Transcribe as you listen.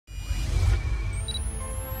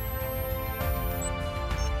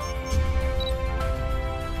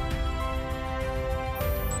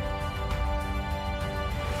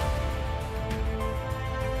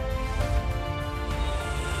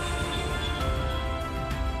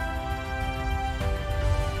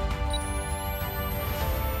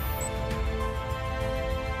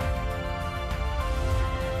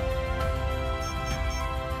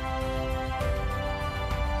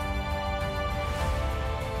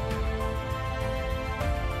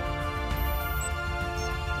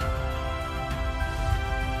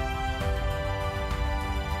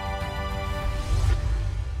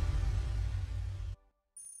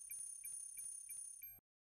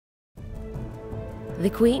The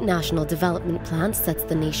Kuwait National Development Plan sets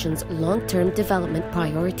the nation's long-term development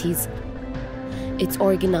priorities. It's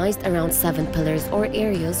organized around 7 pillars or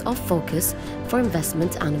areas of focus for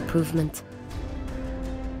investment and improvement.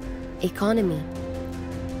 Economy.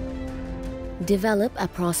 Develop a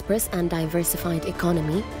prosperous and diversified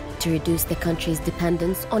economy to reduce the country's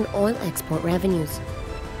dependence on oil export revenues.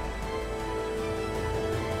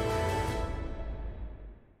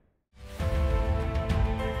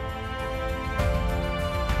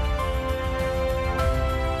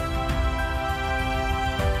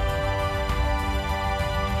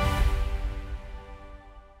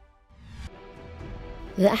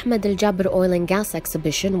 The Ahmad AL-Jaber Oil and Gas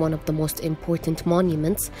Exhibition, one of the most important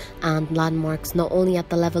monuments and landmarks not only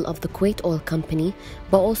at the level of the Kuwait Oil Company,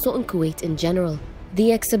 but also in Kuwait in general.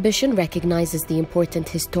 The exhibition recognizes the important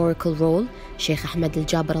historical role Sheikh Ahmad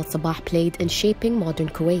AL-Jaber Al-Sabah played in shaping modern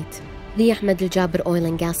Kuwait. The Ahmad AL-Jaber Oil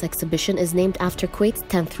and Gas Exhibition is named after Kuwait's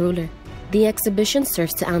 10th ruler. The exhibition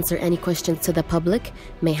serves to answer any questions to the public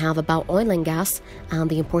may have about oil and gas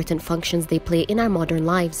and the important functions they play in our modern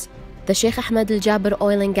lives. The Sheikh Ahmad AL-Jaber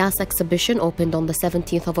Oil and Gas Exhibition opened on the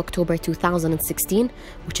 17th of October 2016,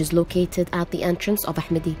 which is located at the entrance of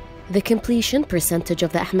Ahmadi. The completion percentage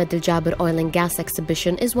of the Ahmad AL-Jaber Oil and Gas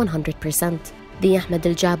Exhibition is 100%. The Ahmad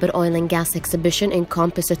AL-Jaber Oil and Gas Exhibition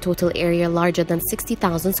encompasses a total area larger than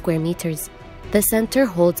 60,000 square meters. The center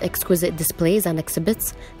holds exquisite displays and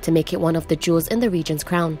exhibits to make it one of the jewels in the region's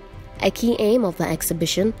crown. A key aim of the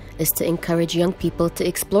exhibition is to encourage young people to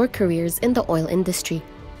explore careers in the oil industry.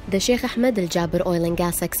 The Sheikh Ahmad AL-Jaber Oil and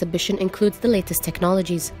Gas Exhibition includes the latest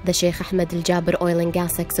technologies. The Sheikh Ahmad AL-Jaber Oil and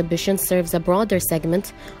Gas Exhibition serves a broader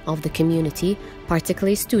segment of the community,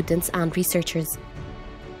 particularly students and researchers.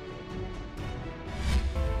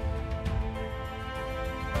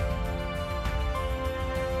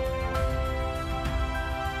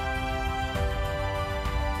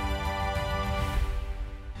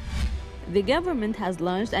 The government has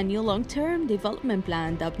launched a new long-term development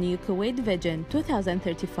plan dubbed New Kuwait Vision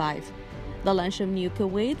 2035. The launch of New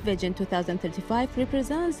Kuwait Vision 2035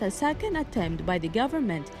 represents a second attempt by the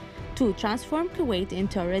government to transform Kuwait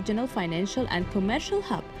into a regional financial and commercial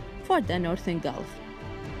hub for the Northern Gulf.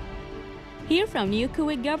 Here from New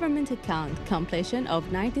Kuwait government account, completion of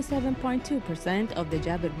 97.2% of the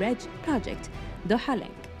Jaber Bridge project, Doha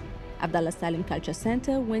Link. Abdullah Salem Culture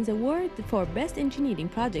Center wins award for Best Engineering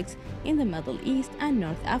Projects in the Middle East and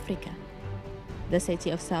North Africa. The city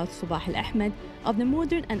of South Sabah Al Ahmed of the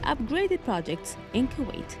modern and upgraded projects in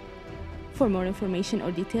Kuwait. For more information or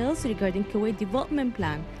details regarding Kuwait Development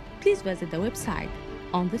Plan, please visit the website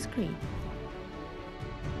on the screen.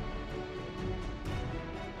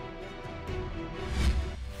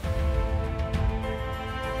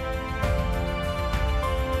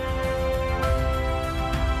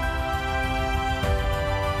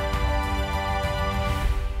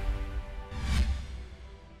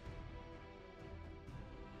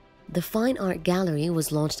 The Fine Art Gallery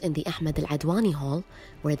was launched in the Ahmad Al-Adwani Hall,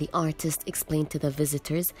 where the artist explained to the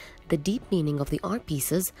visitors the deep meaning of the art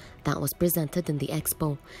pieces that was presented in the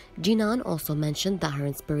expo. Jinan also mentioned that her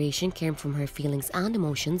inspiration came from her feelings and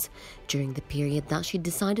emotions during the period that she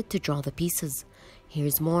decided to draw the pieces.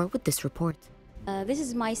 Here's more with this report. This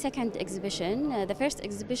is my second exhibition. The first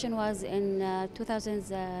exhibition was in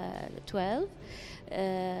 2012.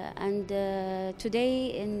 And today,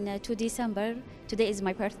 in 2 December, today is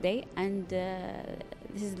my birthday, and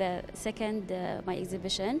this is the second my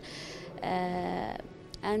exhibition.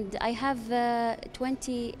 And I have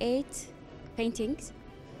 28 paintings.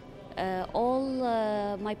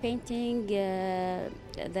 All my painting,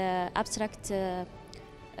 the abstract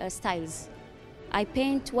styles. I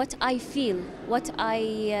paint what I feel, what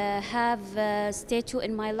I have statue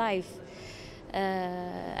in my life.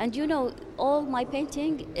 And you know, all my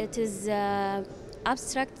painting, it is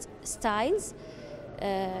abstract styles,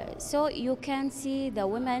 so you can see the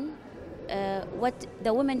women, what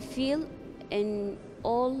the women feel in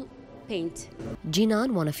all paint.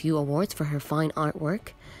 Jinan won a few awards for her fine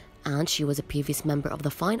artwork, and she was a previous member of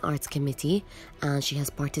the Fine Arts Committee, and she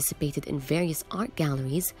has participated in various art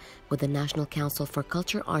galleries with the National Council for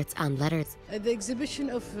Culture, Arts and Letters. The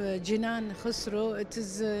exhibition of Jinan Khosro,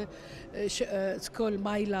 it's called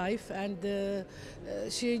My Life, and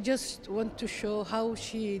she just wants to show how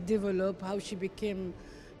she developed, how she became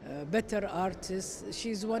a better artist.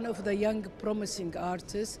 She's one of the young promising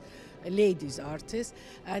artists, ladies artists,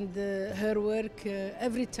 and her work,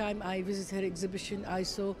 every time I visit her exhibition, I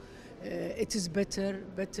saw it is better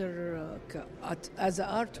as an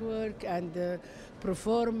artwork and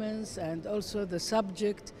performance, and also the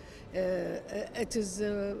subject. It is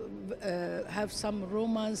have some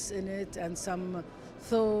romance in it and some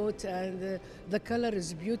thought, and the color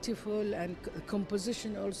is beautiful, and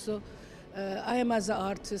composition also. I am as an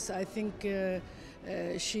artist, I think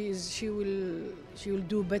she will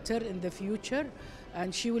do better in the future,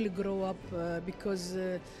 and she will grow up because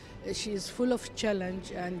she is full of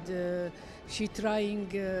challenge, and she trying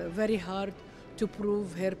very hard to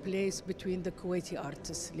prove her place between the Kuwaiti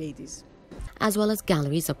artists, ladies. As well as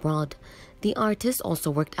galleries abroad, the artist also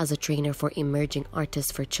worked as a trainer for emerging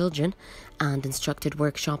artists for children and instructed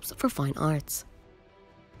workshops for fine arts.